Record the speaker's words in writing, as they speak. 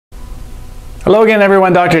Hello again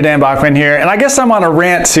everyone, Dr. Dan Bockmann here, and I guess I'm on a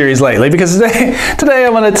rant series lately because today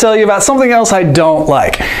I'm going to tell you about something else I don't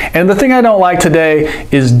like. And the thing I don't like today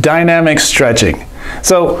is dynamic stretching.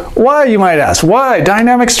 So why, you might ask, why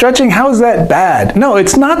dynamic stretching? How is that bad? No,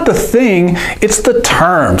 it's not the thing, it's the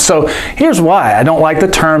term. So here's why I don't like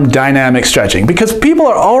the term dynamic stretching, because people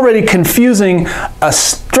are already confusing a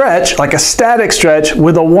stretch, like a static stretch,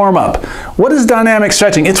 with a warm-up. What is dynamic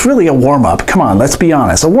stretching? It's really a warm-up. Come on, let's be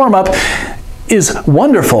honest. A warm-up is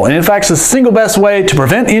wonderful, and in fact, it's the single best way to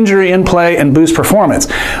prevent injury in play and boost performance.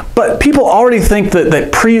 But people already think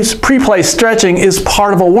that pre-play stretching is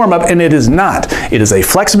part of a warm-up, and it is not. It is a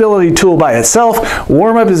flexibility tool by itself.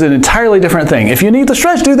 Warm-up is an entirely different thing. If you need to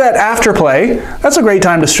stretch, do that after play. That's a great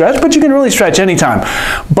time to stretch, but you can really stretch anytime.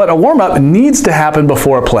 But a warm-up needs to happen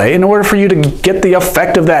before play in order for you to get the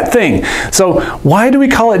effect of that thing. So why do we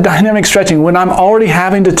call it dynamic stretching when I'm already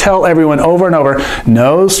having to tell everyone over and over,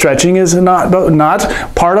 no, stretching is not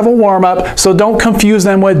part of a warm-up, so don't confuse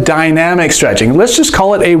them with dynamic stretching. Let's just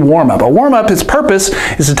call it a warm-up. A warm-up, its purpose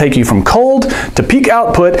is to take you from cold to peak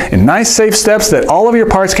output in nice safe steps that all of your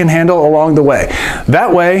parts can handle along the way.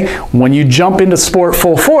 That way, when you jump into sport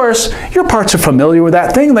full force, your parts are familiar with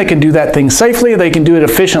that thing, they can do that thing safely, they can do it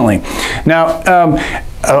efficiently. Now,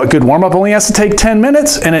 a good warm-up only has to take 10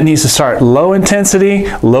 minutes, and it needs to start low intensity,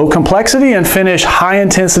 low complexity, and finish high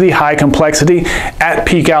intensity, high complexity at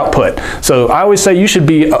peak output. So I always say you should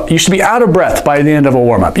be out of breath by the end of a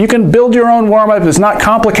warm-up. You can build your own warm-up. It's not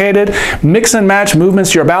complicated. Mix and match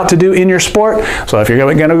movements you're about to do in your sport. So if you're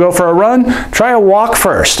going to go for a run, try a walk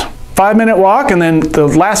first. 5-minute walk, and then the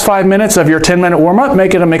last 5 minutes of your 10-minute warm-up,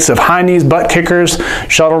 make it a mix of high knees, butt kickers,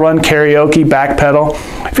 shuttle run, karaoke, back pedal.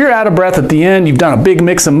 If you're out of breath at the end, you've done a big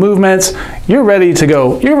mix of movements, you're ready to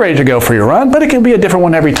go for your run, but it can be a different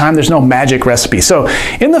one every time. There's no magic recipe. So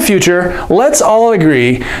in the future, let's all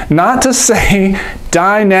agree not to say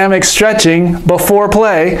dynamic stretching before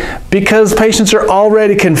play, because patients are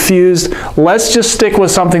already confused. Let's just stick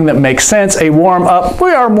with something that makes sense, a warm-up.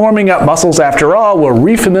 We are warming up muscles after all. We're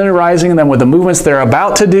refamiliarizing them with the movements they're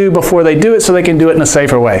about to do before they do it, so they can do it in a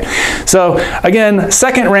safer way. So again,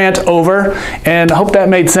 second rant over, and I hope that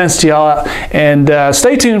made sense to y'all. And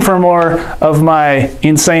stay tuned for more of my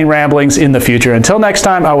insane ramblings in the future. Until next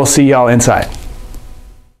time, I will see y'all inside.